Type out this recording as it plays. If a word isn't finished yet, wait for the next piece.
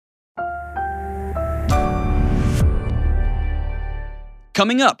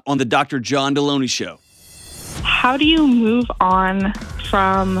Coming up on the Dr. John Deloney Show. How do you move on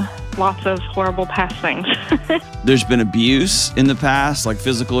from lots of horrible past things? There's been abuse in the past, like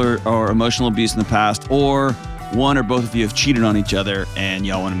physical or emotional abuse in the past, or one or both of you have cheated on each other and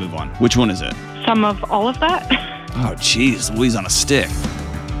y'all want to move on. Which one is it? Some of all of that. Oh, geez, Louise on a stick.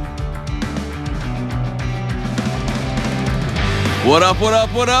 What up, what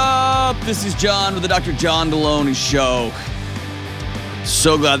up, what up? This is John with the Dr. John Deloney Show.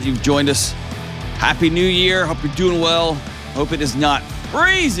 So glad that you've joined us. Happy New Year. Hope you're doing well. Hope it is not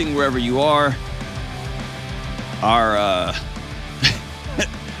freezing wherever you are. I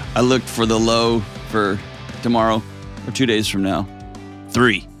looked for the low for tomorrow or 2 days from now.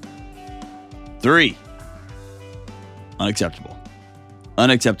 3. Unacceptable.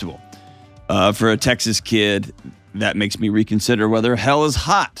 For a Texas kid, that makes me reconsider whether hell is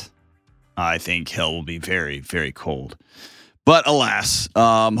hot. I think hell will be very, very cold. But alas,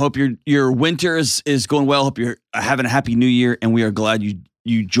 hope your winter is going well. Hope you're having a happy new year, and we are glad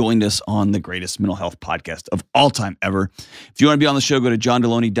you joined us on the greatest mental health podcast of all time ever. If you want to be on the show, go to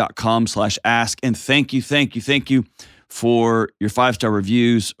johndeloney.com/ask. And thank you for your 5-star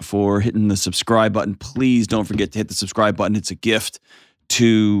reviews, for hitting the subscribe button. Please don't forget to hit the subscribe button. It's a gift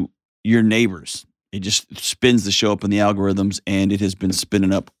to your neighbors. It just spins the show up in the algorithms, and it has been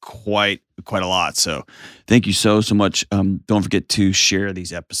spinning up quite a lot. So thank you so much. Don't forget to share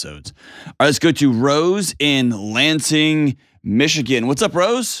these episodes. All right, let's go to Rose in Lansing, Michigan. What's up,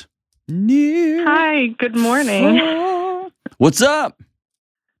 Rose? Hi, good morning. What's up?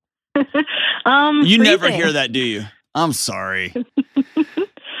 You Freezing. never hear that, do you? I'm sorry.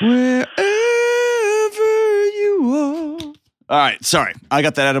 Wherever you are. All right, sorry. I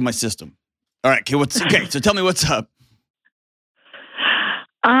got that out of my system. All right, okay, so tell me what's up.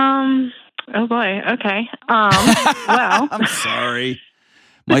 Oh boy, okay. Well. I'm sorry.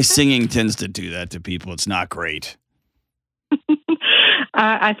 My singing tends to do that to people. It's not great.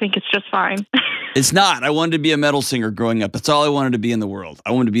 I think it's just fine. It's not. I wanted to be a metal singer growing up. That's all I wanted to be in the world.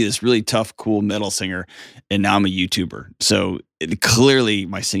 I wanted to be this really tough, cool metal singer, and now I'm a YouTuber. So clearly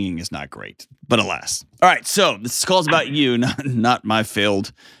my singing is not great, but alas. All right, so this call's about you, not my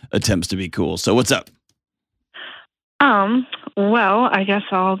failed attempts to be cool. So what's up? Well, I guess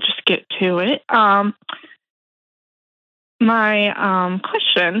I'll just get to it. My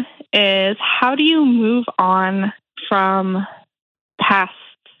question is, how do you move on from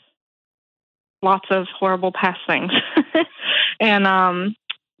lots of horrible past things and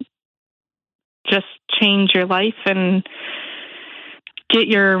just change your life and get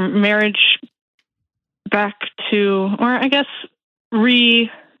your marriage back to, or I guess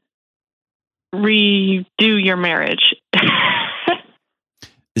redo your marriage?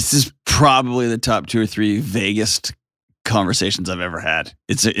 This is probably the top 2 or 3 vaguest conversations I've ever had.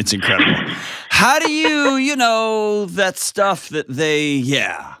 It's incredible. How do you that stuff that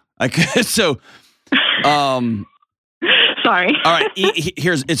so sorry. All right,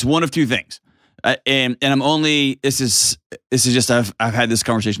 it's one of 2 things. And I'm only this is just I've had this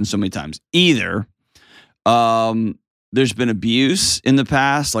conversation so many times. Either there's been abuse in the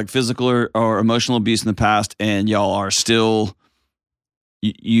past, like physical or emotional abuse in the past, and y'all are still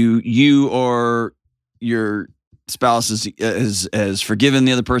you or your spouse has forgiven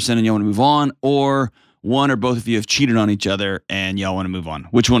the other person and you want to move on, or one or both of you have cheated on each other and y'all want to move on.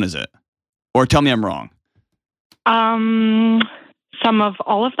 Which one is it? Or tell me I'm wrong. Some of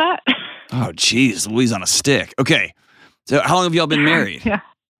all of that. Oh, geez, Louise on a stick. Okay, so how long have y'all been married? Yeah,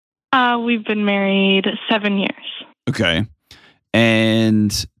 we've been married 7 years. Okay,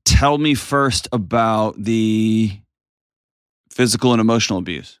 and tell me first about the physical and emotional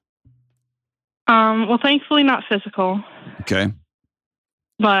abuse. Well, thankfully not physical. Okay.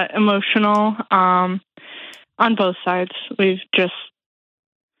 But emotional, on both sides. We've just,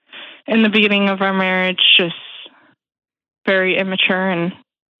 in the beginning of our marriage, just very immature, and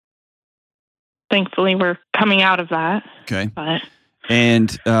thankfully we're coming out of that. Okay. But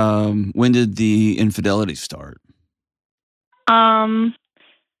and when did the infidelity start? On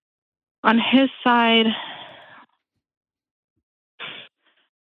his side,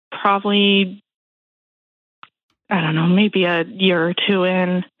 probably, I don't know, maybe a year or 2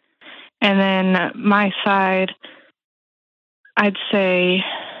 in. And then my side, I'd say,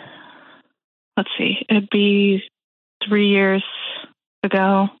 let's see, it'd be 3 years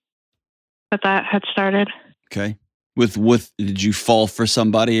ago that had started. Okay. With did you fall for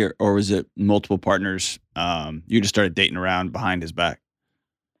somebody, or was it multiple partners? You just started dating around behind his back?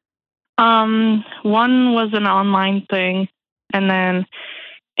 One was an online thing, and then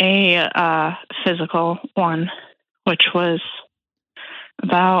a physical one, which was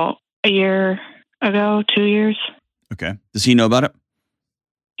about a year ago, 2 years. Okay. Does he know about it?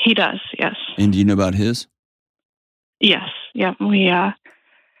 He does, yes. And do you know about his? Yes. Yep. We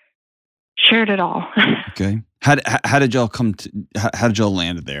shared it all. Okay. How did y'all how did y'all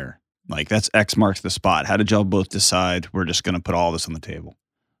land there? Like, that's X marks the spot. How did y'all both decide we're just going to put all this on the table?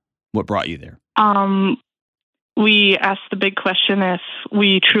 What brought you there? We asked the big question if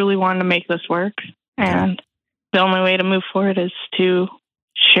we truly wanted to make this work. And the only way to move forward is to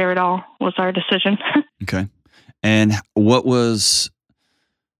share it all, was our decision. Okay. And what was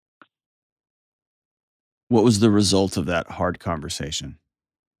the result of that hard conversation?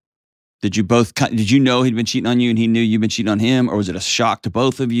 Did you know he'd been cheating on you and he knew you'd been cheating on him, or was it a shock to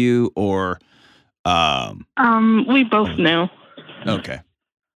both of you, or we both knew. Okay.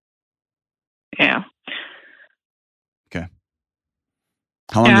 Yeah. Okay.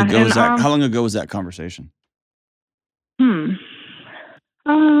 How long ago was that? How long ago was that conversation?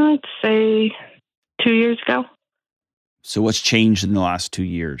 I'd say 2 years ago. So what's changed in the last 2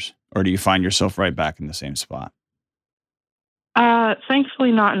 years? Or do you find yourself right back in the same spot?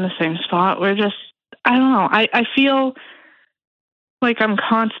 Thankfully not in the same spot. We're just, I don't know. I feel like I'm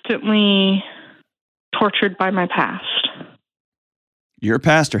constantly tortured by my past. Your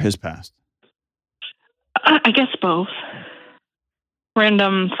past or his past? I guess both.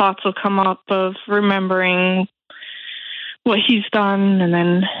 Random thoughts will come up of remembering what he's done and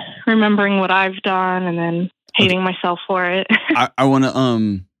then remembering what I've done and then hating myself for it. I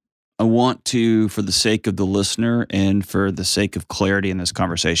want to, for the sake of the listener and for the sake of clarity in this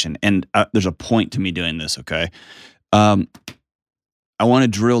conversation, and there's a point to me doing this, okay? I want to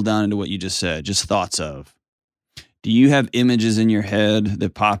drill down into what you just said, just thoughts of. Do you have images in your head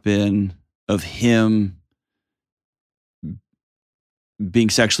that pop in of him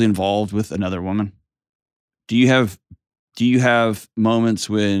being sexually involved with another woman? Do you have moments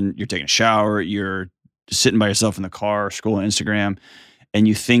when you're taking a shower, you're sitting by yourself in the car, scrolling Instagram, and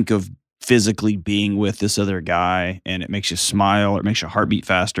you think of physically being with this other guy and it makes you smile or it makes your heart beat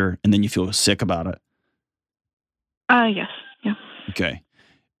faster and then you feel sick about it? Yes. Yeah. Okay.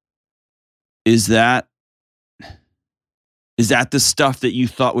 Is that the stuff that you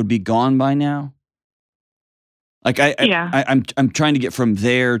thought would be gone by now? Like I'm trying to get from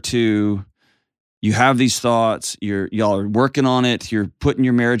there to, you have these thoughts, y'all are working on it, you're putting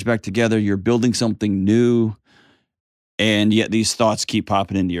your marriage back together, you're building something new, and yet these thoughts keep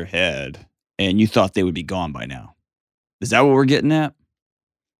popping into your head, and you thought they would be gone by now. Is that what we're getting at?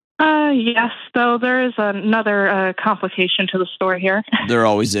 Yes, though there is another complication to the story here. There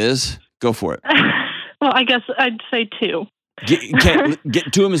always is. Go for it. Well, I guess I'd say two.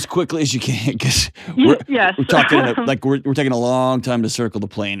 Get to him as quickly as you can, because we're talking like we're taking a long time to circle the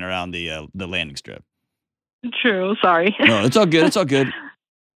plane around the landing strip. True. Sorry. No, it's all good. It's all good.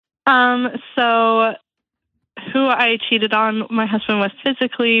 So who I cheated on my husband with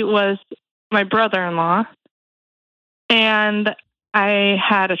physically was my brother-in-law, and I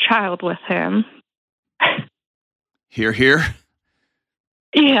had a child with him. Hear, hear.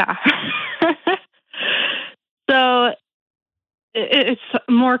 Yeah. So it's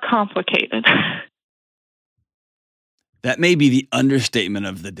more complicated. That may be the understatement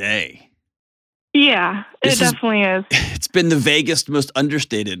of the day. Yeah, it definitely is. It's been the vaguest, most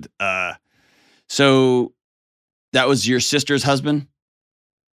understated. So that was your sister's husband?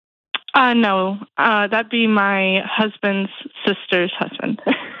 No, that'd be my husband's sister's husband.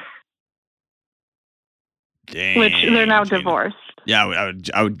 Dang, which they're now divorced. Yeah,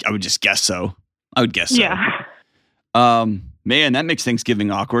 I would just guess so. I would guess so. Yeah. Man, that makes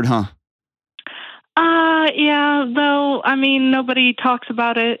Thanksgiving awkward, huh? Yeah, though, I mean, nobody talks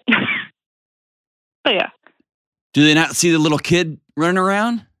about it. But yeah. Do they not see the little kid running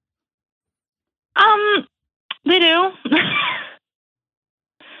around? They do.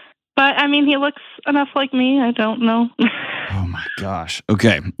 But, I mean, he looks enough like me. I don't know. Oh, my gosh.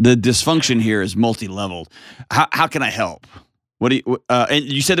 Okay. The dysfunction here is multi-leveled. How can I help? What do you, and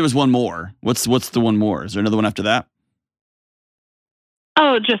you said there was one more. What's the one more? Is there another one after that?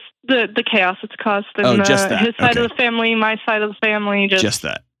 Oh, just the chaos it's caused. And just that. His side of the family, my side of the family. Just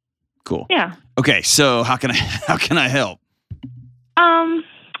that. Cool. Yeah. Okay. So how can I help?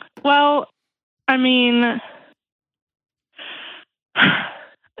 Well, I mean,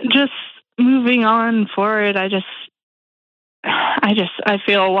 just moving on forward, I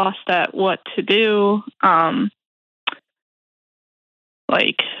feel lost at what to do.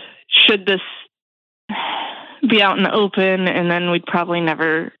 Like, should this be out in the open, and then we'd probably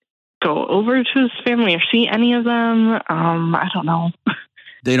never go over to his family or see any of them? I don't know.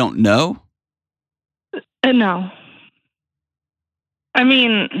 They don't know? No. I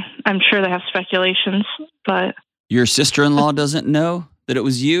mean, I'm sure they have speculations, but Your sister-in-law doesn't know that it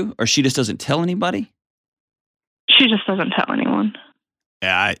was you, or she just doesn't tell anybody? she just doesn't tell anyone.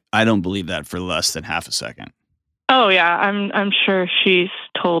 Yeah, I don't believe that for less than half a second. Oh yeah, I'm sure she's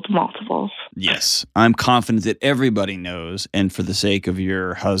told multiples. Yes, I'm confident that everybody knows, and for the sake of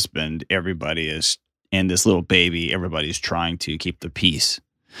your husband, everybody is, and this little baby, everybody's trying to keep the peace.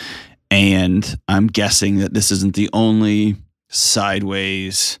 And I'm guessing that this isn't the only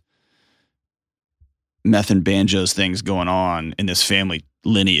sideways meth and banjos things going on in this family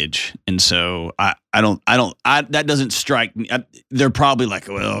lineage. And so that doesn't strike me. They're probably like,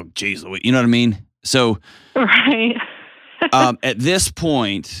 well, geez, you know what I mean? So Right. at this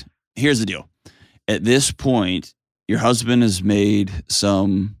point, here's the deal. At this point, your husband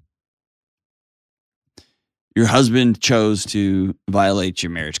chose to violate your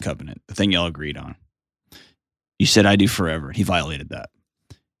marriage covenant, the thing y'all agreed on. You said, I do forever. He violated that.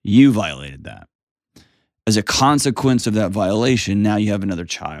 You violated that. As a consequence of that violation, now you have another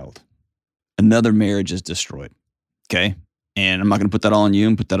child. Another marriage is destroyed. Okay? And I'm not going to put that all on you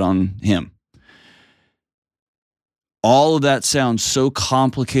and put that on him. All of that sounds so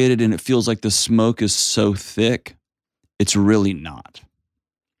complicated and it feels like the smoke is so thick. It's really not.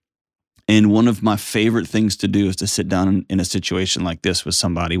 And one of my favorite things to do is to sit down in a situation like this with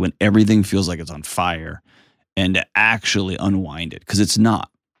somebody when everything feels like it's on fire and to actually unwind it, because it's not.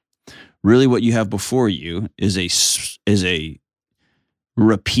 Really what you have before you is a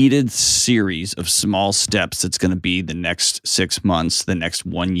repeated series of small steps that's going to be the next 6 months, the next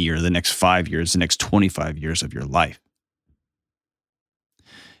 1 year, the next 5 years, the next 25 years of your life.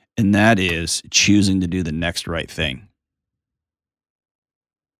 And that is choosing to do the next right thing.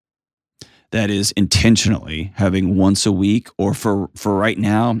 That is intentionally having once a week, or for right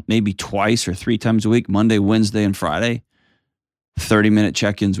now, maybe twice or 3 times a week, Monday, Wednesday, and Friday, 30-minute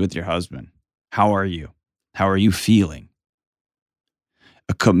check-ins with your husband. How are you? How are you feeling?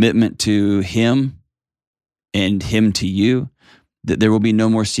 A commitment to him and him to you, that there will be no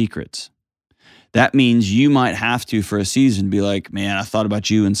more secrets. That means you might have to, for a season, be like, man, I thought about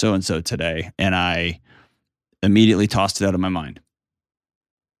you and so today, and I immediately tossed it out of my mind.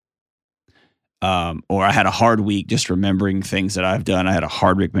 Or I had a hard week just remembering things that I've done. I had a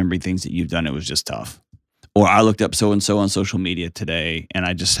hard week remembering things that you've done. It was just tough. Or I looked up so-and-so on social media today, and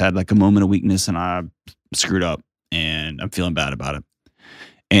I just had like a moment of weakness, and I screwed up, and I'm feeling bad about it.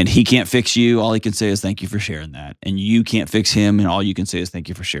 And he can't fix you. All he can say is thank you for sharing that. And you can't fix him, and all you can say is thank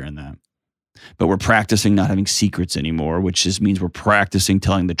you for sharing that. But we're practicing not having secrets anymore, which just means we're practicing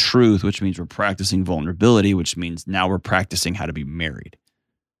telling the truth, which means we're practicing vulnerability, which means now we're practicing how to be married.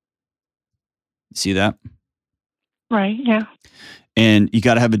 See that? Right, yeah. And you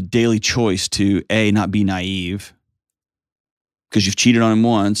got to have a daily choice to, A, not be naive, because you've cheated on him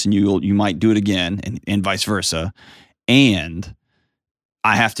once and you might do it again, and vice versa. And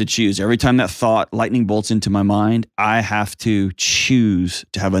I have to choose. Every time that thought lightning bolts into my mind, I have to choose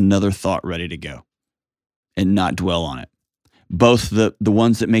to have another thought ready to go and not dwell on it. Both the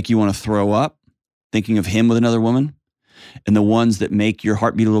ones that make you want to throw up, thinking of him with another woman, and the ones that make your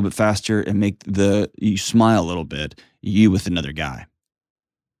heart beat a little bit faster and make you smile a little bit, you with another guy.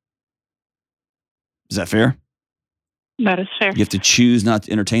 Is that fair? That is fair. You have to choose not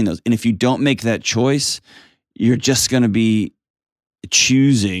to entertain those. And if you don't make that choice, you're just going to be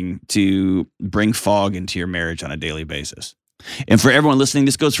choosing to bring fog into your marriage on a daily basis. And for everyone listening,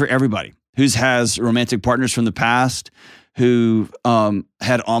 this goes for everybody who has romantic partners from the past, who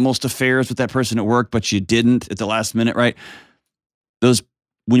had almost affairs with that person at work, but you didn't at the last minute, right?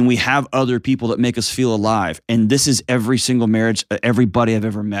 When we have other people that make us feel alive, and this is every single marriage, everybody I've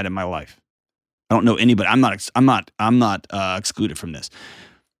ever met in my life. I don't know anybody. I'm not excluded from this.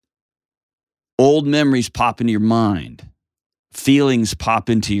 Old memories pop into your mind. Feelings pop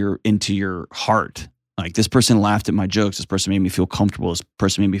into your heart. Like, this person laughed at my jokes. This person made me feel comfortable. This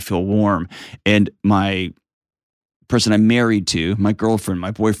person made me feel warm. And my person I'm married to, my girlfriend,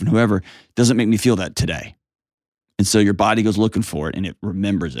 my boyfriend, whoever, doesn't make me feel that today. And so your body goes looking for it and it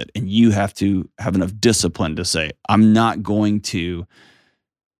remembers it. And you have to have enough discipline to say, I'm not going to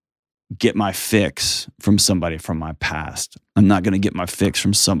get my fix from somebody from my past. I'm not going to get my fix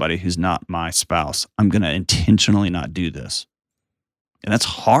from somebody who's not my spouse. I'm going to intentionally not do this. And that's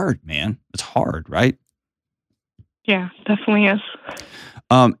hard, man. It's hard, right? Yeah, definitely is.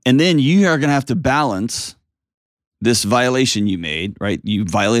 And then you are going to have to balance this violation you made, right? You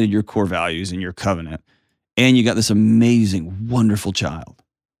violated your core values and your covenant, and you got this amazing, wonderful child.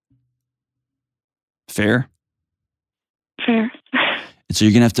 Fair? Fair. And so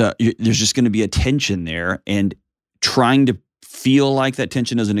you're going to have to, there's just going to be a tension there, and trying to feel like that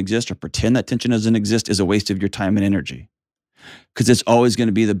tension doesn't exist or pretend that tension doesn't exist is a waste of your time and energy, because it's always going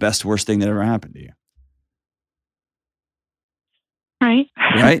to be the best, worst thing that ever happened to you. Right.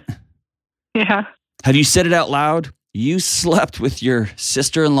 Right? Yeah. Have you said it out loud? You slept with your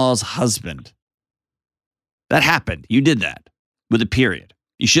sister-in-law's husband. That happened. You did that with a period.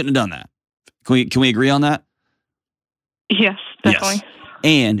 You shouldn't have done that. Can we agree on that? Yes, definitely. Yes.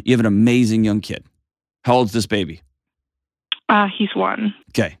 And you have an amazing young kid. How old's this baby? He's 1.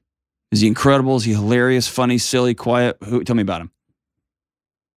 Okay. Is he incredible? Is he hilarious, funny, silly, quiet? Tell me about him.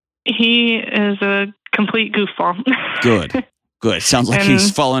 He is a complete goofball. Good. Good. Sounds like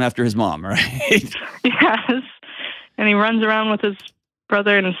he's following after his mom, right? Yes. And he runs around with his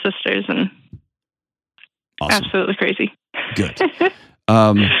brother and his sisters, and awesome. Absolutely crazy. Good.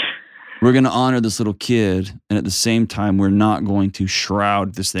 We're going to honor this little kid, and at the same time, we're not going to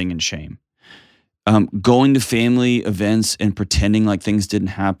shroud this thing in shame. Going to family events and pretending like things didn't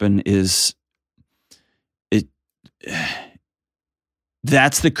happen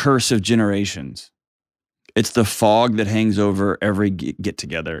that's the curse of generations. It's the fog that hangs over every get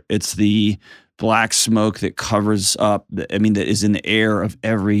together. It's the black smoke that covers up, that is in the air of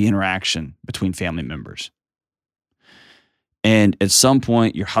every interaction between family members. And at some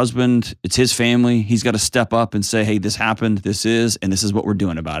point, your husband, it's his family. He's got to step up and say, hey, this happened, and this is what we're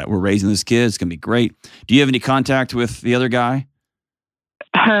doing about it. We're raising this kid. It's going to be great. Do you have any contact with the other guy?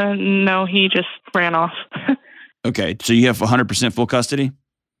 No, he just ran off. Okay, so you have 100% full custody?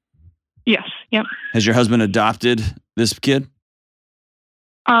 Yes, yep. Has your husband adopted this kid?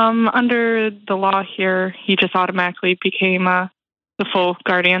 Under the law here, he just automatically became the full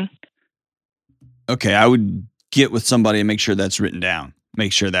guardian. Okay, I would get with somebody and make sure that's written down.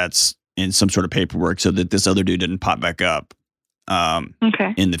 Make sure that's in some sort of paperwork so that this other dude didn't pop back up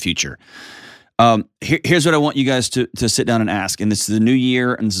in the future. Here's what I want you guys to sit down and ask, and this is the new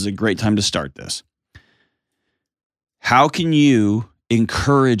year, and this is a great time to start this. How can you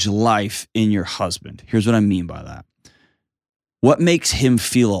encourage life in your husband? Here's what I mean by that. What makes him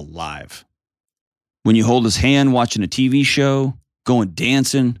feel alive? When you hold his hand watching a TV show, going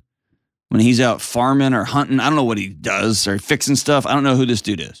dancing, when he's out farming or hunting, I don't know what he does, or fixing stuff. I don't know who this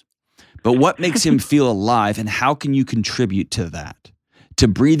dude is. But what makes him feel alive, and how can you contribute to that? To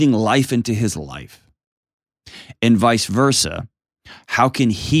breathing life into his life. And vice versa, how can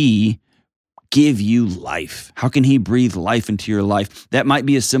he give you life? How can he breathe life into your life? That might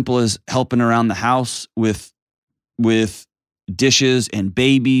be as simple as helping around the house with dishes and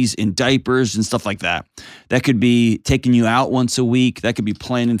babies and diapers and stuff like that. That could be taking you out once a week. That could be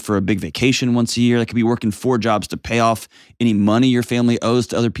planning for a big vacation once a year. That could be working 4 jobs to pay off any money your family owes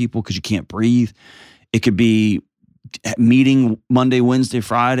to other people because you can't breathe. It could be meeting Monday, Wednesday,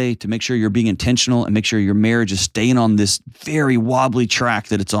 Friday to make sure you're being intentional and make sure your marriage is staying on this very wobbly track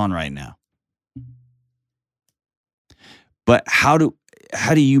that it's on right now. But how do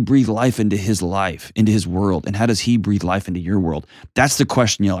you breathe life into his life, into his world? And how does he breathe life into your world? That's the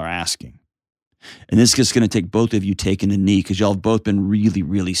question y'all are asking. And this is going to take both of you taking a knee, because y'all have both been really,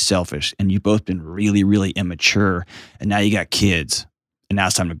 really selfish, and you've both been really, really immature. And now you got kids, and now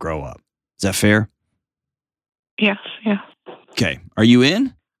it's time to grow up. Is that fair? Yes, yeah. Okay. Are you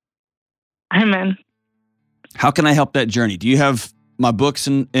in? I'm in. How can I help that journey? Do you have my books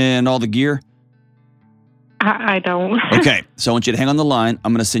and all the gear? I don't. Okay, so I want you to hang on the line.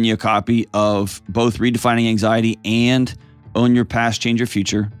 I'm going to send you a copy of both Redefining Anxiety and Own Your Past, Change Your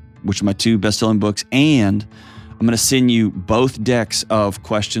Future, which are my 2 best-selling books. And I'm going to send you both decks of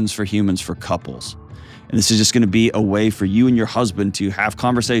Questions for Humans for couples. And this is just going to be a way for you and your husband to have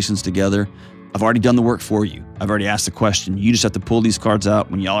conversations together. I've already done the work for you. I've already asked the question. You just have to pull these cards out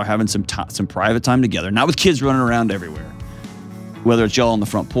when y'all are having some private time together, not with kids running around everywhere. Whether it's y'all on the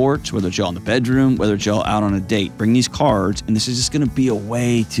front porch, whether it's y'all in the bedroom, whether it's y'all out on a date, bring these cards, and this is just going to be a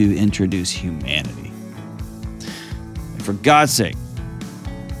way to introduce humanity. And for God's sake,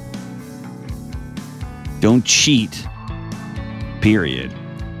 don't cheat, period.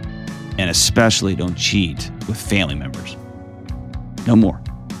 And especially don't cheat with family members. No more.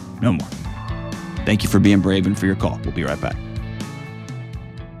 No more. Thank you for being brave and for your call. We'll be right back.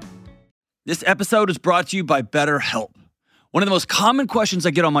 This episode is brought to you by BetterHelp. One of the most common questions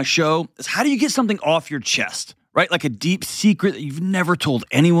I get on my show is, how do you get something off your chest, right? Like a deep secret that you've never told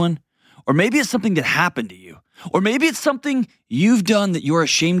anyone. Or maybe it's something that happened to you. Or maybe it's something you've done that you're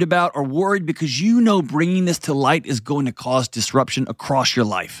ashamed about or worried because you know bringing this to light is going to cause disruption across your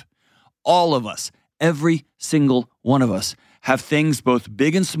life. All of us, every single one of us, have things both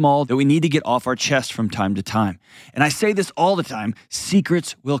big and small that we need to get off our chest from time to time. And I say this all the time,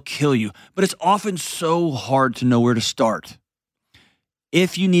 secrets will kill you, but it's often so hard to know where to start.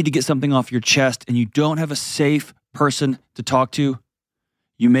 If you need to get something off your chest and you don't have a safe person to talk to,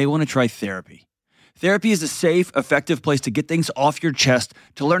 you may want to try therapy. Therapy is a safe, effective place to get things off your chest,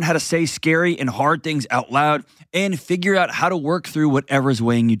 to learn how to say scary and hard things out loud, and figure out how to work through whatever is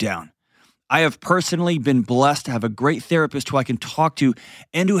weighing you down. I have personally been blessed to have a great therapist who I can talk to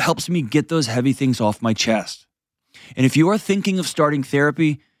and who helps me get those heavy things off my chest. And if you are thinking of starting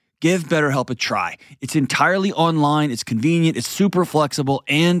therapy, give BetterHelp a try. It's entirely online, it's convenient, it's super flexible,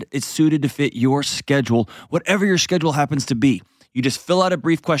 and it's suited to fit your schedule, whatever your schedule happens to be. You just fill out a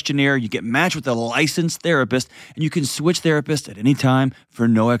brief questionnaire, you get matched with a licensed therapist, and you can switch therapists at any time for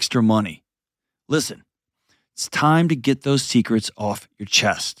no extra money. Listen, it's time to get those secrets off your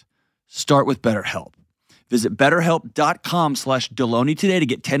chest. Start with BetterHelp. Visit BetterHelp.com/Delony today to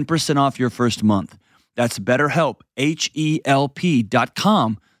get 10% off your first month. That's BetterHelp,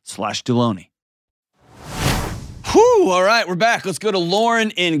 HELP.com/Delony. Whew, all right, we're back. Let's go to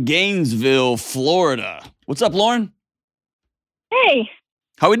Lauren in Gainesville, Florida. What's up, Lauren? Hey.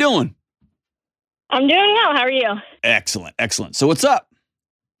 How we doing? I'm doing well. How are you? Excellent, excellent. So what's up?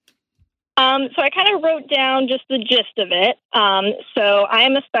 So I kind of wrote down just the gist of it. So I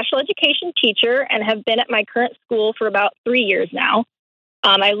am a special education teacher and have been at my current school for about 3 years now.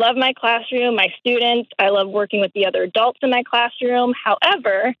 I love my classroom, my students. I love working with the other adults in my classroom.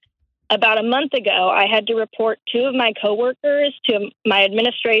 However, about a month ago, I had to report 2 of my coworkers to my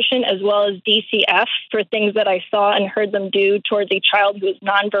administration as well as DCF for things that I saw and heard them do towards a child who is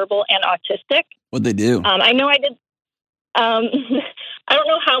nonverbal and autistic. What'd they do? I know I did. I don't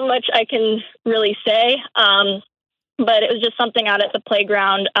know how much I can really say, but it was just something out at the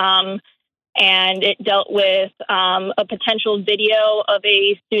playground, and it dealt with a potential video of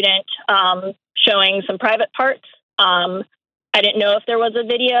a student showing some private parts. I didn't know if there was a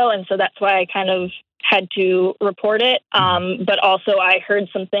video, and so that's why I kind of had to report it. But also I heard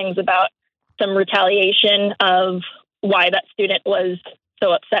some things about some retaliation of why that student was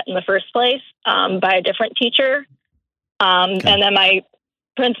so upset in the first place by a different teacher. And then my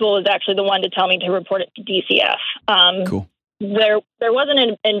principal was actually the one to tell me to report it to DCF. Cool. There wasn't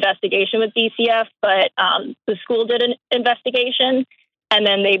an investigation with DCF, but the school did an investigation, and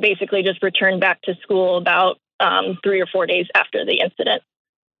then they basically just returned back to school about 3 or 4 days after the incident.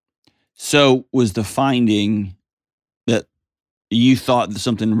 So was the finding that you thought that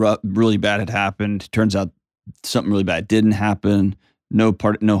something really bad had happened? Turns out something really bad didn't happen. No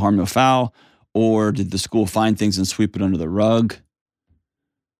harm, no foul. Or did the school find things and sweep it under the rug?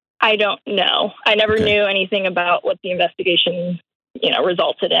 I don't know. I never knew anything about what the investigation,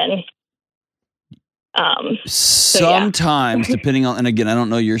 resulted in. Sometimes, depending on, and again, I don't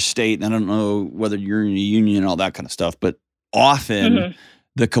know your state, and I don't know whether you're in a union and all that kind of stuff, but often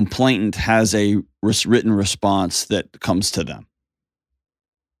the complainant has a written response that comes to them.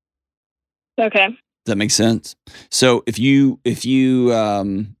 Okay. Does that make sense? So if you,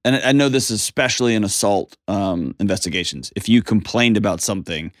 and I know this is especially in assault investigations, if you complained about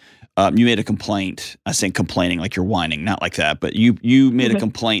something, you made a complaint. I say complaining like you're whining, not like that, but you made a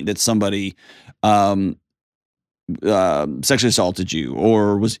complaint that somebody sexually assaulted you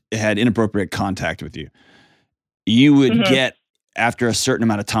or had inappropriate contact with you. You would get, after a certain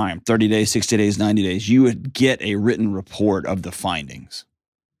amount of time, 30 days, 60 days, 90 days, you would get a written report of the findings.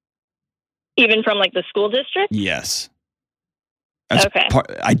 Even from like the school district? Yes. Okay.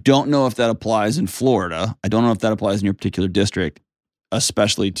 I don't know if that applies in Florida. I don't know if that applies in your particular district,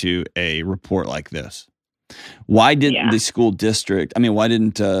 especially to a report like this. Why didn't the school district, why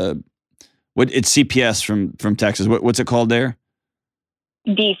didn't, it's CPS from Texas. What's it called there?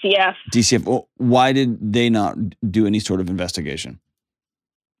 DCF. DCF. Well, why did they not do any sort of investigation?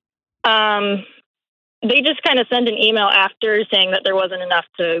 They just kind of send an email after saying that there wasn't enough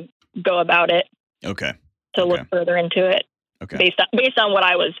to go about it. Okay. To look further into it. Okay. Based on what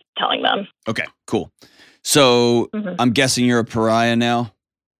I was telling them. Okay, cool. So I'm guessing you're a pariah now?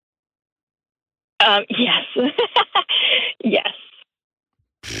 Yes. Yes.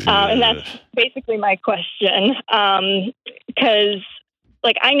 And that's basically my question. Because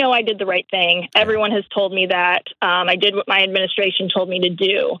I know I did the right thing. Everyone has told me that. I did what my administration told me to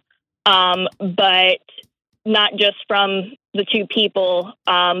do. But not just from the 2 people,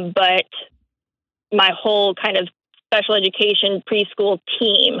 but my whole kind of special education preschool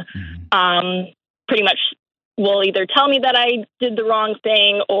team pretty much will either tell me that I did the wrong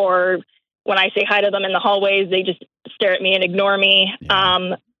thing, or when I say hi to them in the hallways, they just stare at me and ignore me.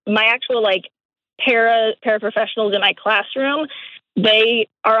 Yeah. My actual paraprofessionals in my classroom, they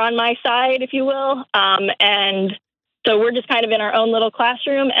are on my side, if you will. And So we're just kind of in our own little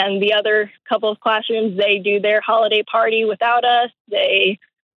classroom, and the other couple of classrooms, they do their holiday party without us. They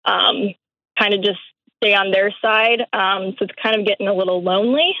kind of just stay on their side. So it's kind of getting a little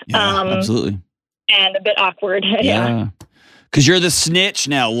lonely. Yeah, absolutely. And a bit awkward. Yeah. Because you're the snitch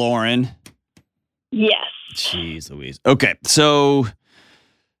now, Lauren. Yes. Jeez Louise. Okay, so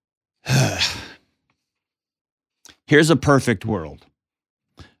here's a perfect world.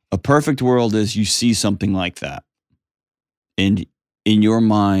 A perfect world is you see something like that. And in your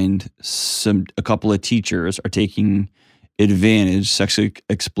mind, a couple of teachers are taking advantage, sexually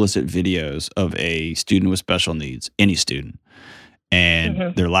explicit videos of a student with special needs, any student.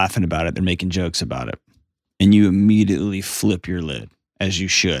 And they're laughing about it. They're making jokes about it. And you immediately flip your lid, as you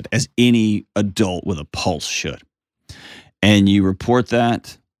should, as any adult with a pulse should. And you report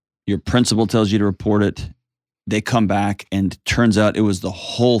that. Your principal tells you to report it. They come back, and it turns out it was the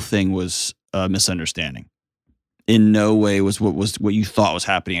whole thing was a misunderstanding. In no way was what you thought was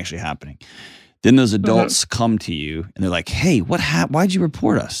happening actually happening. Then those adults come to you and they're like, "Hey, what happened? Why'd you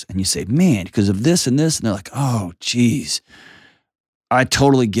report us?" And you say, "Man, because of this and this." And they're like, "Oh, geez, I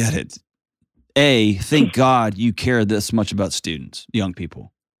totally get it. Thank God you care this much about students, young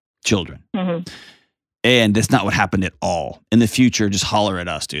people, children." And that's not what happened at all. In the future, just holler at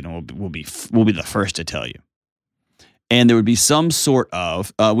us, dude, and we'll be the first to tell you. And there would be some sort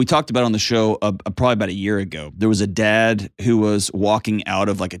of, we talked about on the show probably about a year ago, there was a dad who was walking out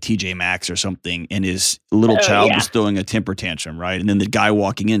of like a TJ Maxx or something, and his little child was throwing a temper tantrum, right? And then the guy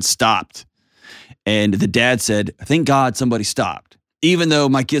walking in stopped. And the dad said, "Thank God somebody stopped. Even though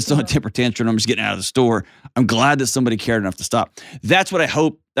my kid's throwing a temper tantrum, I'm just getting out of the store. I'm glad that somebody cared enough to stop." That's what I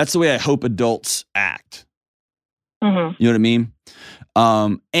hope. That's the way I hope adults act. You know what I mean?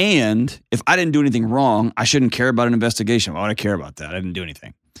 And if I didn't do anything wrong, I shouldn't care about an investigation. Why would I care about that? I didn't do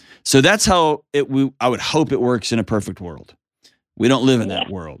anything. So that's how I would hope it works in a perfect world. We don't live in that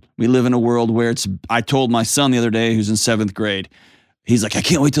world. We live in a world where I told my son the other day, who's in 7th grade, he's like, "I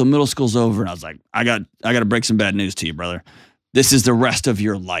can't wait till middle school's over." And I was like, I got to break some bad news to you, brother. This is the rest of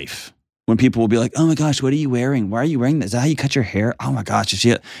your life. When people will be like, "Oh my gosh, what are you wearing? Why are you wearing that? Is that how you cut your hair? Oh my gosh, that's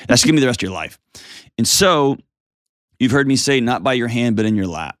going to be the rest of your life." And so you've heard me say, not by your hand, but in your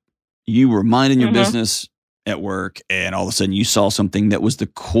lap. You were minding your business at work, and all of a sudden you saw something that was the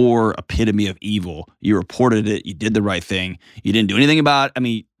core epitome of evil. You reported it. You did the right thing. You didn't do anything about it. I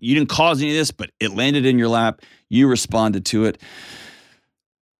mean, you didn't cause any of this, but it landed in your lap. You responded to it.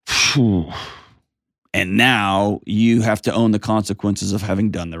 And now you have to own the consequences of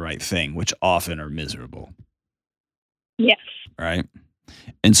having done the right thing, which often are miserable. Yes. Right?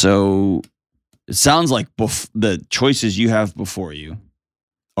 And so it sounds like the choices you have before you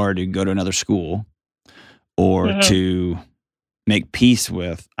are to go to another school or to make peace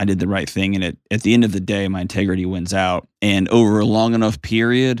with, I did the right thing. And at the end of the day, my integrity wins out. And over a long enough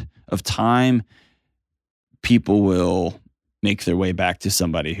period of time, people will make their way back to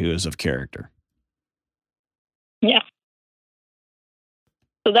somebody who is of character. Yeah.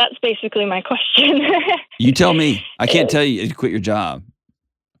 So that's basically my question. You tell me. I can't tell you to quit your job.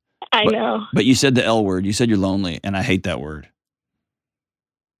 I know. But you said the L word. You said you're lonely, and I hate that word.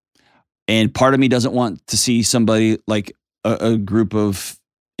 And part of me doesn't want to see somebody like a group of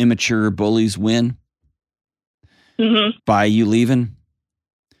immature bullies win by you leaving.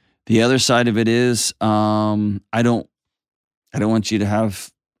 The other side of it is, I don't want you to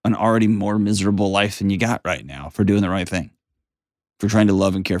have an already more miserable life than you got right now for doing the right thing, for trying to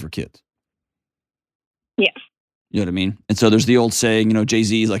love and care for kids. Yeah. You know what I mean? And so there's the old saying,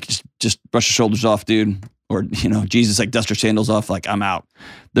 Jay-Z's like, just brush your shoulders off, dude. Or, Jesus like, dust your sandals off, like, I'm out.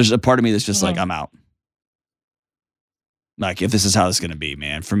 There's a part of me that's just like, I'm out. Like, if this is how it's going to be,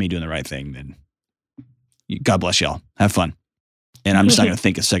 man, for me doing the right thing, then God bless y'all. Have fun. And I'm just not going to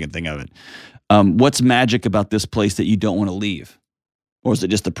think a second thing of it. What's magic about this place that you don't want to leave? Or is it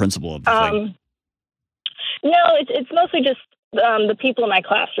just the principle of the thing? No, it's mostly just the people in my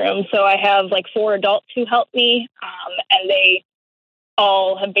classroom. So I have like 4 adults who help me, and they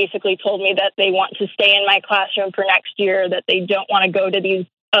all have basically told me that they want to stay in my classroom for next year, that they don't want to go to these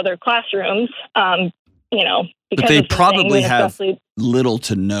other classrooms, because but they probably have little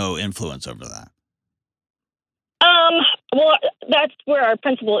to no influence over that. Well, that's where our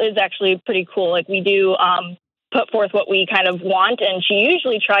principal is actually pretty cool. Like, we do put forth what we kind of want, and she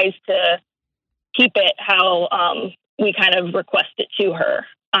usually tries to keep it how we kind of request it to her.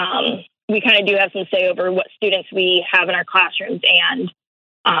 We kind of do have some say over what students we have in our classrooms and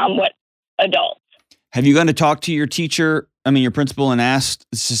what adults. Have you gone to talk to your teacher, your principal, and asked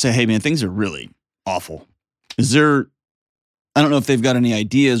to say, "Hey, man, things are really awful. Is there I don't know if they've got any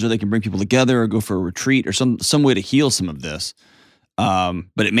ideas or they can bring people together or go for a retreat or some way to heal some of this.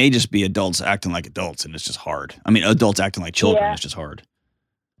 But it may just be adults acting like adults, and it's just hard. I mean, adults acting like children, It's just hard.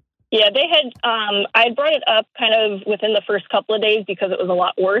 Yeah, they had, I brought it up kind of within the first couple of days because it was a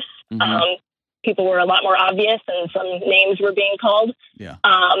lot worse. Mm-hmm. People were a lot more obvious and some names were being called. Yeah.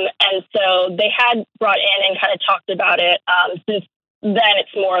 And so they had brought in and kind of talked about it. Since then, it's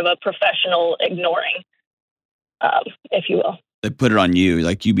more of a professional ignoring, if you will. They put it on you,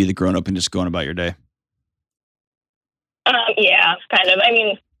 like you be the grown up and just going about your day. Yeah, kind of. I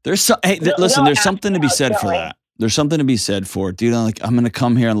mean, there's something to be said for that. There's something to be said for, dude, I'm going to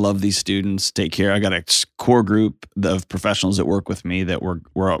come here and love these students, take care. I got a core group of professionals that work with me that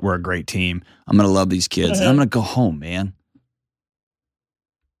we're a great team. I'm going to love these kids. Mm-hmm. And I'm going to go home, man.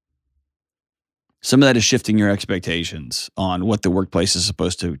 Some of that is shifting your expectations on what the workplace is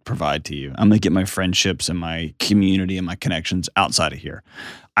supposed to provide to you. I'm going to get my friendships and my community and my connections outside of here.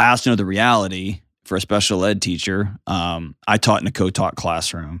 I also know the reality for a special ed teacher. I taught in a co-taught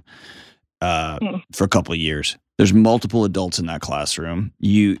classroom for a couple of years. There's multiple adults in that classroom.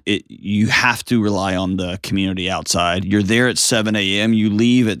 You have to rely on the community outside. You're there at 7 a.m. You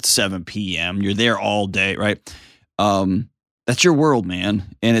leave at 7 p.m. You're there all day, right? That's your world, man.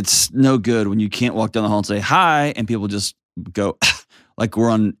 And it's no good when you can't walk down the hall and say hi and people just go like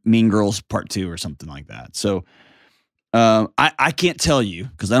we're on Mean Girls Part 2 or something like that. So I can't tell you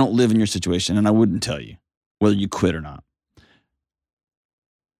because I don't live in your situation, and I wouldn't tell you whether you quit or not.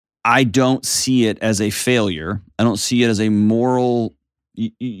 I don't see it as a failure. I don't see it as a moral,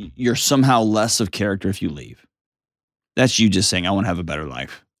 you're somehow less of character if you leave. That's you just saying, I want to have a better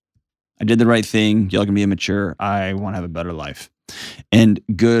life. I did the right thing. Y'all can be immature. I want to have a better life. And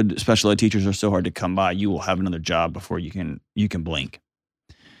good special ed teachers are so hard to come by. You will have another job before you can blink.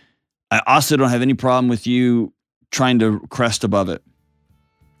 I also don't have any problem with you trying to crest above it.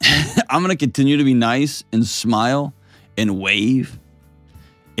 I'm going to continue to be nice and smile and wave.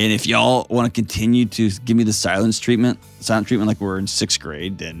 And if y'all want to continue to give me the silent treatment like we're in 6th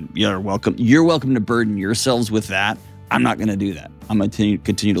grade, then you're welcome. You're welcome to burden yourselves with that. I'm not going to do that. I'm going to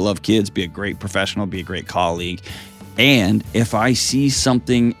continue to love kids, be a great professional, be a great colleague. And if I see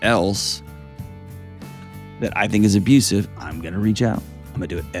something else that I think is abusive, I'm going to reach out. I'm going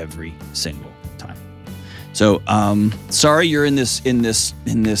to do it every single time. So, sorry you're in this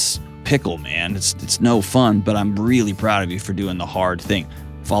pickle, man. It's no fun, but I'm really proud of you for doing the hard thing.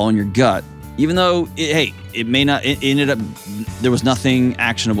 Following your gut, even though it may not. It ended up there was nothing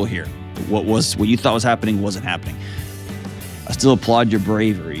actionable here. What you thought was happening wasn't happening. I still applaud your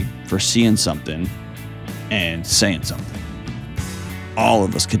bravery for seeing something and saying something. All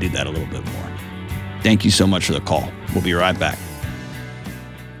of us could do that a little bit more. Thank you so much for the call. We'll be right back.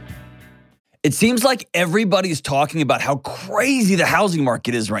 It seems like everybody's talking about how crazy the housing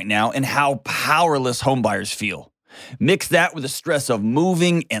market is right now and how powerless homebuyers feel. Mix that with the stress of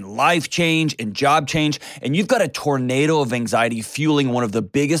moving and life change and job change, and you've got a tornado of anxiety fueling one of the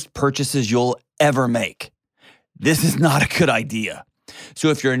biggest purchases you'll ever make. This is not a good idea. So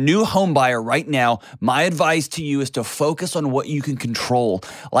if you're a new home buyer right now, my advice to you is to focus on what you can control,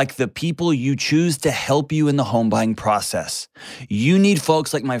 like the people you choose to help you in the home buying process. You need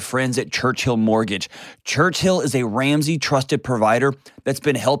folks like my friends at Churchill Mortgage. Churchill is a Ramsey trusted provider that's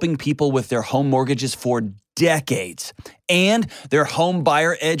been helping people with their home mortgages for decades. And their Home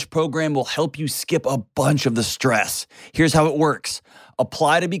Buyer Edge program will help you skip a bunch of the stress. Here's how it works.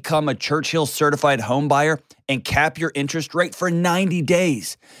 Apply to become a Churchill certified home buyer and cap your interest rate for 90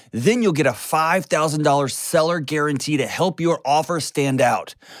 days. Then you'll get a $5,000 seller guarantee to help your offer stand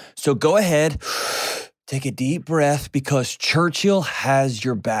out. So go ahead, take a deep breath because Churchill has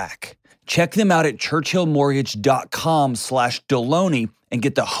your back. Check them out at churchillmortgage.com/Deloney and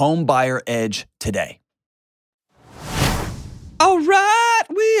get the Home Buyer Edge today. All right,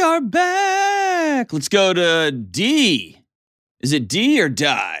 we are back. Let's go to D. Is it D or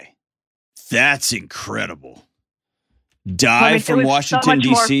Die? That's incredible. Die from Washington,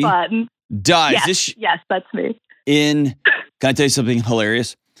 D.C. Die. Yes, that's me. Can I tell you something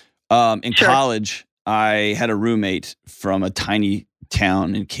hilarious? In college, I had a roommate from a tiny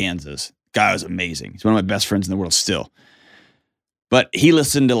town in Kansas. Guy was amazing. He's one of my best friends in the world still. But he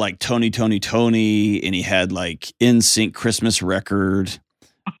listened to like Tony, and he had like NSYNC Christmas record.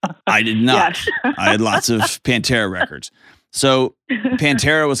 I did not. Yes. I had lots of Pantera records. So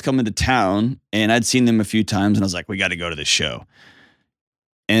Pantera was coming to town, and I'd seen them a few times, and I was like, we got to go to this show.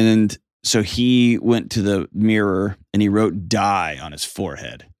 And so he went to the mirror, and he wrote Die on his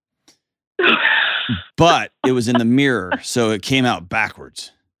forehead. But it was in the mirror, so it came out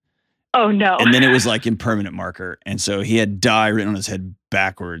backwards. Oh, no. And then it was like in permanent marker. And so he had die written on his head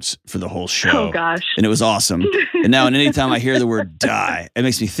backwards for the whole show. Oh, gosh. And it was awesome. And now, anytime I hear the word die, it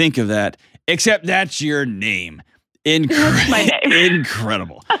makes me think of that, except that's your name. That's my name.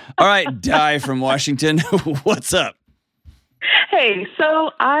 Incredible. All right, Di from Washington. What's up? Hey,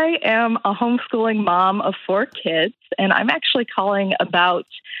 so I am a homeschooling mom of 4 kids, and I'm actually calling about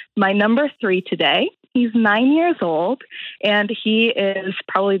my number 3 today. He's 9 years old, and he is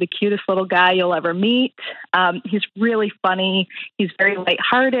probably the cutest little guy you'll ever meet. He's really funny. He's very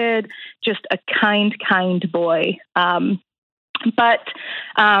lighthearted, just a kind boy. But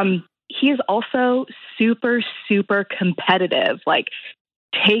he is also super, super competitive, like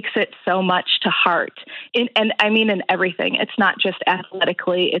takes it so much to heart. And I mean in everything. It's not just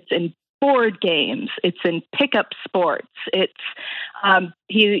athletically, it's in board games, it's in pickup sports, it's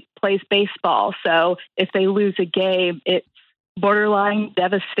he plays baseball, so if they lose a game, it's borderline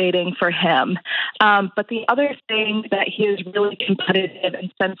devastating for him. But the other thing that he is really competitive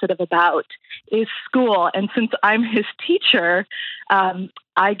and sensitive about is school. And since I'm his teacher,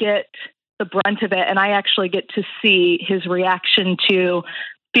 I get the brunt of it, and I actually get to see his reaction to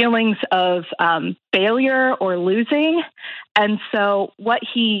feelings of failure or losing. And so what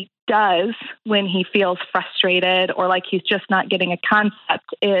he does when he feels frustrated or like he's just not getting a concept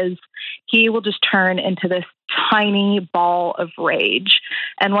is he will just turn into this tiny ball of rage.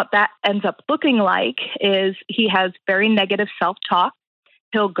 And what that ends up looking like is he has very negative self-talk.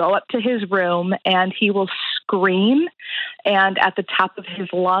 He'll go up to his room and he will scream. And at the top of his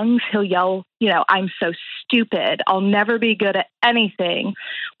lungs, he'll yell, I'm so stupid. I'll never be good at anything.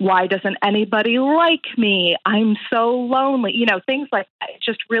 Why doesn't anybody like me? I'm so lonely. Things like that. It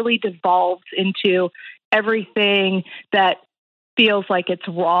just really devolves into everything that feels like it's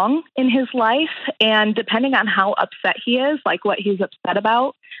wrong in his life. And depending on how upset he is, like what he's upset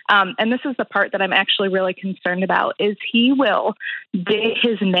about, and this is the part that I'm actually really concerned about, is he will dig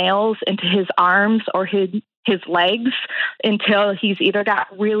his nails into his arms or his legs until he's either got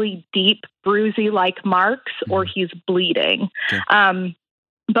really deep bruisey-like marks or he's bleeding. Okay.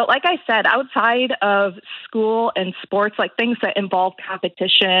 But like I said, outside of school and sports, like things that involve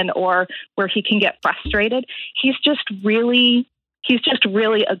competition or where he can get frustrated, he's just really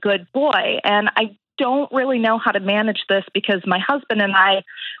a good boy. And I don't really know how to manage this because my husband and I,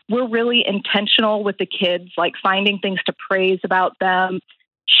 we're really intentional with the kids, like finding things to praise about them,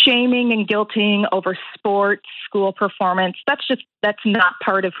 shaming and guilting over sports, school performance. That's not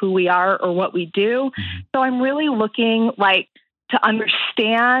part of who we are or what we do. So I'm really looking to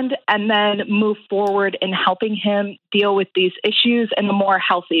understand and then move forward in helping him deal with these issues in a more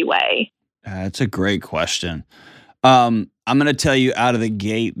healthy way. That's a great question. I'm going to tell you out of the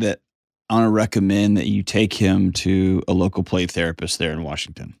gate that I want to recommend that you take him to a local play therapist there in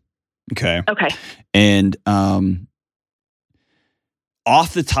Washington. Okay. Okay. And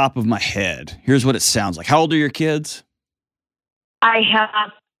off the top of my head, here's what it sounds like. How old are your kids? I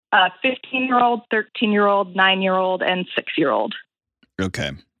have a 15-year-old, 13-year-old, 9-year-old, and 6-year-old.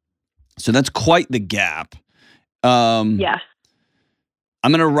 Okay. So that's quite the gap. Yes.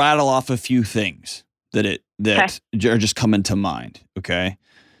 I'm going to rattle off a few things that are just coming to mind. Okay.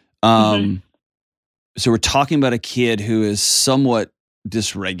 So we're talking about a kid who is somewhat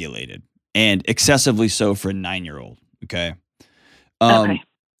dysregulated and excessively so for a 9-year-old. Okay. Okay.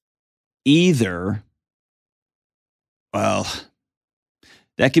 Either, well,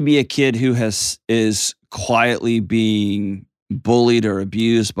 that could be a kid who is quietly being bullied or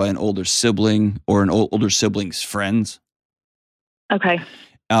abused by an older sibling or an older sibling's friends. Okay.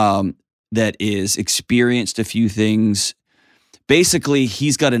 That is experienced a few things. Basically,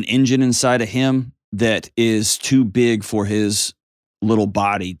 he's got an engine inside of him that is too big for his little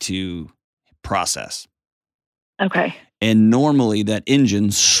body to process. Okay. And normally that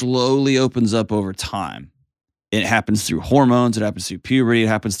engine slowly opens up over time. It happens through hormones. It happens through puberty. It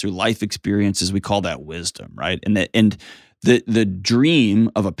happens through life experiences. We call that wisdom, right? And the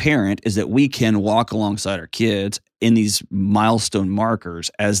dream of a parent is that we can walk alongside our kids in these milestone markers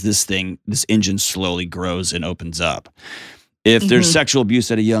as this engine slowly grows and opens up. If there's sexual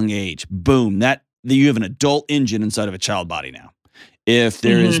abuse at a young age, boom, that you have an adult engine inside of a child body now. If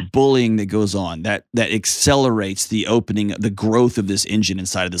there is bullying that goes on, that accelerates the opening, the growth of this engine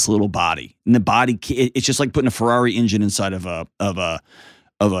inside of this little body. And the body, it's just like putting a Ferrari engine inside of a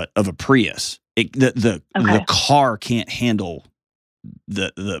Prius. The car can't handle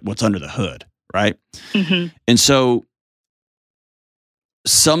the what's under the hood, right? And so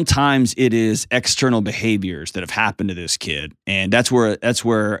sometimes it is external behaviors that have happened to this kid, and that's where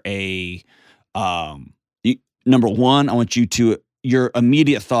number one, I want you to your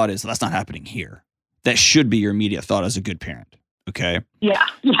immediate thought is, that's not happening here. That should be your immediate thought as a good parent. Okay. Yeah.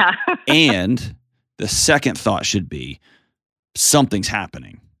 Yeah. And the second thought should be, something's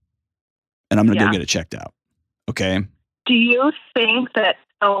happening and I'm going to go get it checked out. Okay. Do you think that,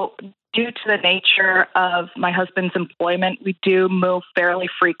 due to the nature of my husband's employment, we do move fairly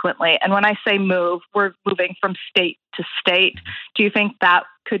frequently? And when I say move, we're moving from state to state. Do you think that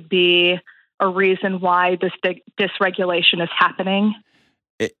could be a reason why this dysregulation is happening?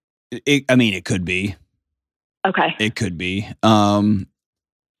 It could be. Okay. It could be.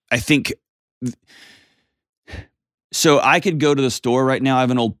 I think so. I could go to the store right now. I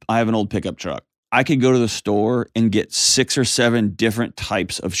have an old pickup truck. I could go to the store and get 6 or 7 different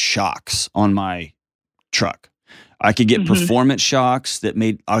types of shocks on my truck. I could get performance shocks that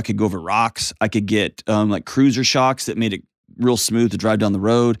I could go over rocks. I could get like cruiser shocks that made it real smooth to drive down the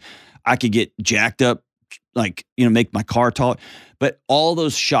road. I could get jacked up, like, make my car tall. But all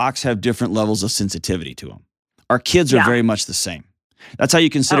those shocks have different levels of sensitivity to them. Our kids are very much the same. That's how you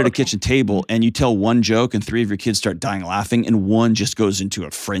can sit at a kitchen table and you tell one joke and 3 of your kids start dying laughing and one just goes into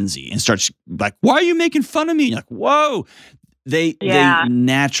a frenzy and starts like, why are you making fun of me? And you're like, whoa. They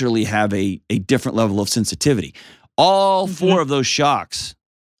naturally have a different level of sensitivity. All 4 of those shocks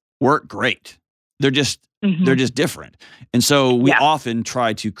work great. They're just different. And so we often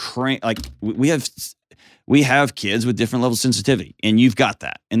try to crank, like we have kids with different levels of sensitivity, and you've got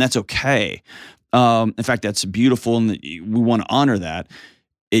that, and that's okay. In fact, that's beautiful, and we want to honor that.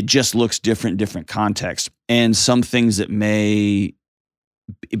 It just looks different in different contexts. And some things that may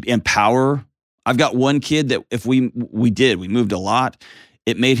empower. I've got one kid that if we moved a lot,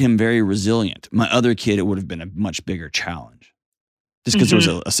 it made him very resilient. My other kid, it would have been a much bigger challenge just because there was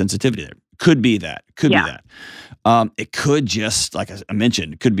a sensitivity there. Could be that. Could be that. It could just, like I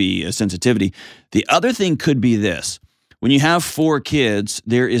mentioned, it could be a sensitivity. The other thing could be this. When you have 4 kids,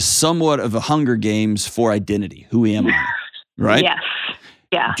 there is somewhat of a Hunger Games for identity. Who am I? Right? Yes.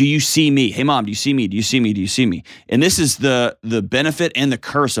 Yeah. Do you see me? Hey, Mom, do you see me? Do you see me? Do you see me? And this is the benefit and the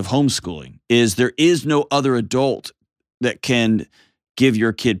curse of homeschooling is there is no other adult that can give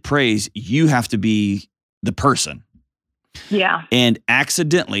your kid praise. You have to be the person. Yeah. And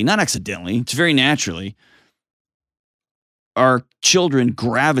not accidentally, it's very naturally, our children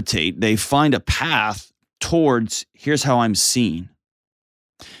gravitate, they find a path towards, here's how I'm seen.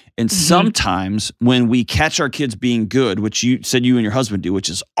 And sometimes when we catch our kids being good, which you said you and your husband do, which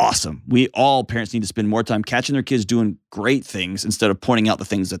is awesome. All parents need to spend more time catching their kids doing great things instead of pointing out the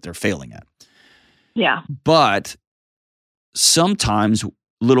things that they're failing at. Yeah. But sometimes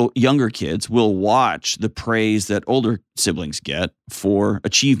little younger kids will watch the praise that older siblings get for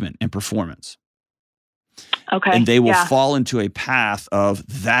achievement and performance. Okay. And they will fall into a path of,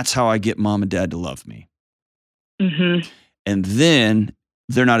 that's how I get mom and dad to love me. And then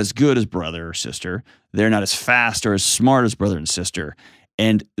they're not as good as brother or sister. They're not as fast or as smart as brother and sister.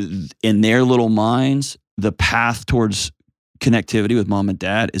 And in their little minds, the path towards connectivity with mom and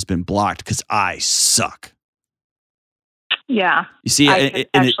dad has been blocked because I suck. Yeah. You see,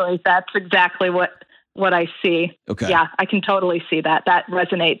 that's exactly what I see. Okay. Yeah, I can totally see that. That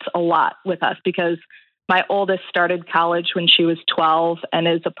resonates a lot with us because my oldest started college when she was 12 and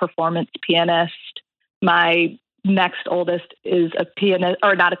is a performance pianist. My next oldest is a pianist,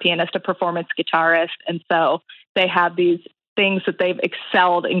 or not a pianist, a performance guitarist. And so they have these things that they've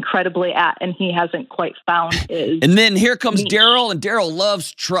excelled incredibly at, and he hasn't quite found his. And then here comes Daryl, and Daryl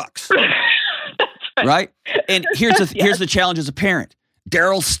loves trucks. Right? And here's the challenge as a parent.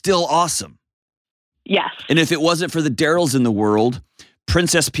 Daryl's still awesome. Yes. And if it wasn't for the Daryls in the world,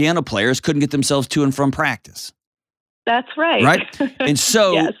 princess piano players couldn't get themselves to and from practice. That's right. Right? And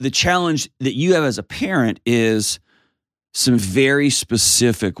so the challenge that you have as a parent is some very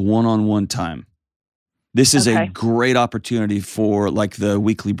specific one-on-one time. This is a great opportunity for like the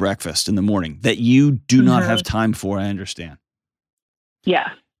weekly breakfast in the morning that you do not have time for, I understand.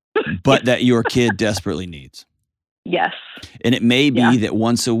 Yeah. But that your kid desperately needs. Yes. And it may be that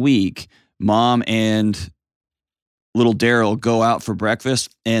once a week, mom and little Daryl go out for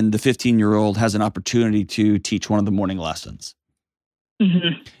breakfast and the 15-year-old has an opportunity to teach one of the morning lessons.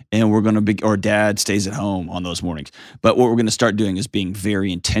 And we're going to or dad stays at home on those mornings. But what we're going to start doing is being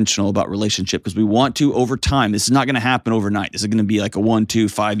very intentional about relationship because we want to over time. This is not going to happen overnight. This is going to be like a 1, 2,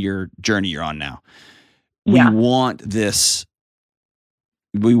 5 year journey you're on now. We want this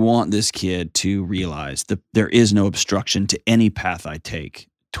kid to realize that there is no obstruction to any path I take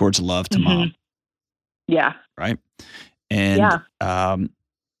towards love to mom. Yeah. Right. And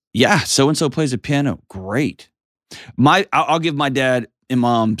so-and-so plays a piano. Great. I'll give my dad and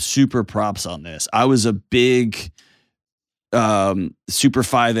mom super props on this. I was a big Super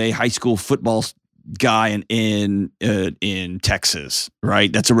 5A high school football guy in Texas,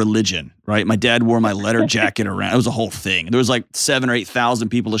 right? That's a religion, right? My dad wore my letter jacket around. It was a whole thing. There was like 7,000 or 8,000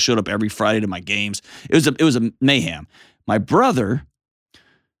 people that showed up every Friday to my games. It was a mayhem. My brother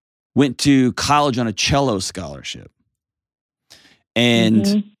went to college on a cello scholarship,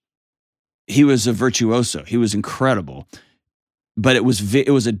 and he was a virtuoso. He was incredible. But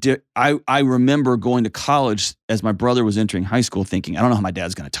I remember going to college as my brother was entering high school thinking, I don't know how my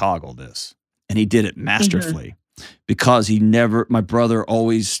dad's going to toggle this. And he did it masterfully because my brother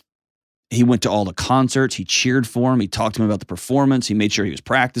he went to all the concerts. He cheered for him. He talked to him about the performance. He made sure he was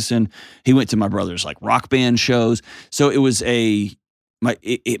practicing. He went to my brother's like rock band shows. So it was my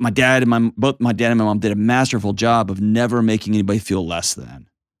dad and my mom did a masterful job of never making anybody feel less than.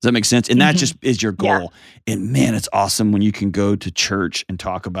 Does that make sense? And that just is your goal. Yeah. And man, it's awesome when you can go to church and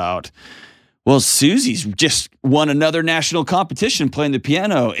talk about, well, Susie's just won another national competition playing the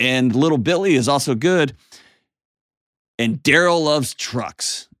piano, and little Billy is also good. And Daryl loves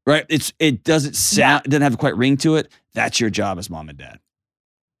trucks, right? It doesn't sound, it doesn't have quite ring to it. That's your job as mom and dad.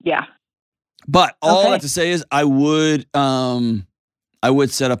 Yeah. But all I have to say is I would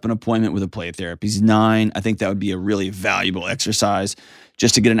set up an appointment with a play therapist. He's 9. I think that would be a really valuable exercise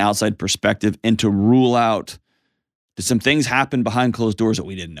just to get an outside perspective and to rule out, did some things happen behind closed doors that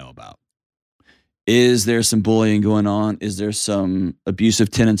we didn't know about? Is there some bullying going on? Is there some abusive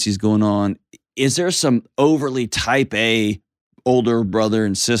tendencies going on? Is there some overly type A older brother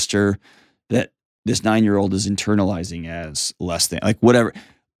and sister that this 9-year-old is internalizing as less than? Like whatever.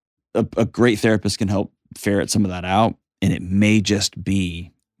 A great therapist can help ferret some of that out. And it may just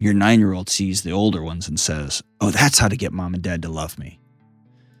be your 9-year-old sees the older ones and says, oh, that's how to get mom and dad to love me.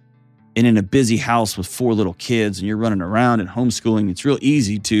 And in a busy house with 4 little kids and you're running around and homeschooling, it's real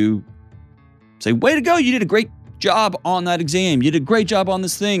easy to say, way to go, you did a great job on that exam. You did a great job on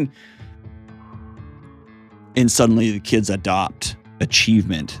this thing. And suddenly the kids adopt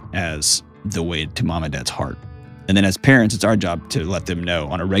achievement as the way to mom and dad's heart. And then as parents, it's our job to let them know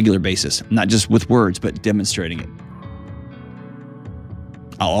on a regular basis, not just with words, but demonstrating it.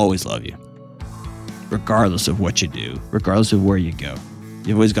 I'll always love you, regardless of what you do, regardless of where you go.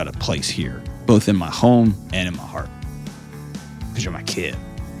 You've always got a place here, both in my home and in my heart, because you're my kid.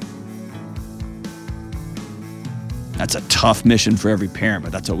 That's a tough mission for every parent,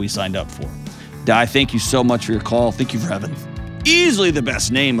 but that's what we signed up for. Di, thank you so much for your call. Thank you for having easily the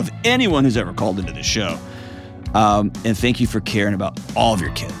best name of anyone who's ever called into this show. And thank you for caring about all of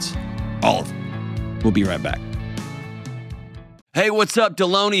your kids, all of them. We'll be right back. Hey, what's up?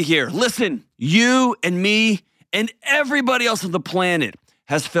 Deloney here. Listen, you and me and everybody else on the planet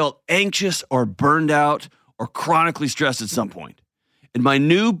has felt anxious or burned out or chronically stressed at some point. In my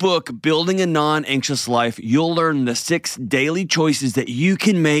new book, Building a Non-Anxious Life, you'll learn the 6 daily choices that you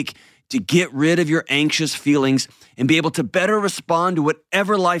can make to get rid of your anxious feelings and be able to better respond to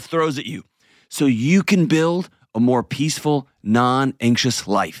whatever life throws at you so you can build a more peaceful, non-anxious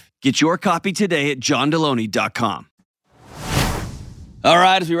life. Get your copy today at johndeloney.com. All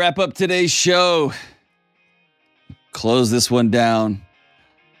right, as we wrap up today's show, close this one down.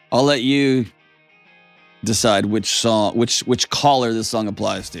 I'll let you decide which caller this song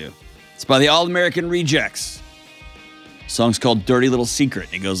applies to. It's by the All American Rejects. The song's called Dirty Little Secret.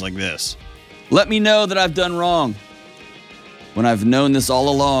 It goes like this. Let me know that I've done wrong when I've known this all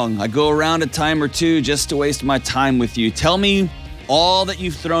along. I go around a time or two just to waste my time with you. Tell me all that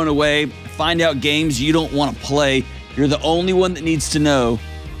you've thrown away. Find out games you don't want to play. You're the only one that needs to know.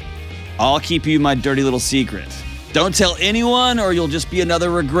 I'll keep you my dirty little secret. Don't tell anyone or you'll just be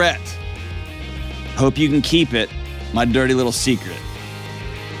another regret. Hope you can keep it, my dirty little secret.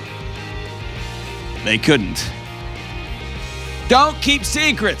 They couldn't. Don't keep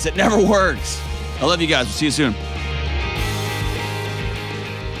secrets. It never works. I love you guys. We'll see you soon.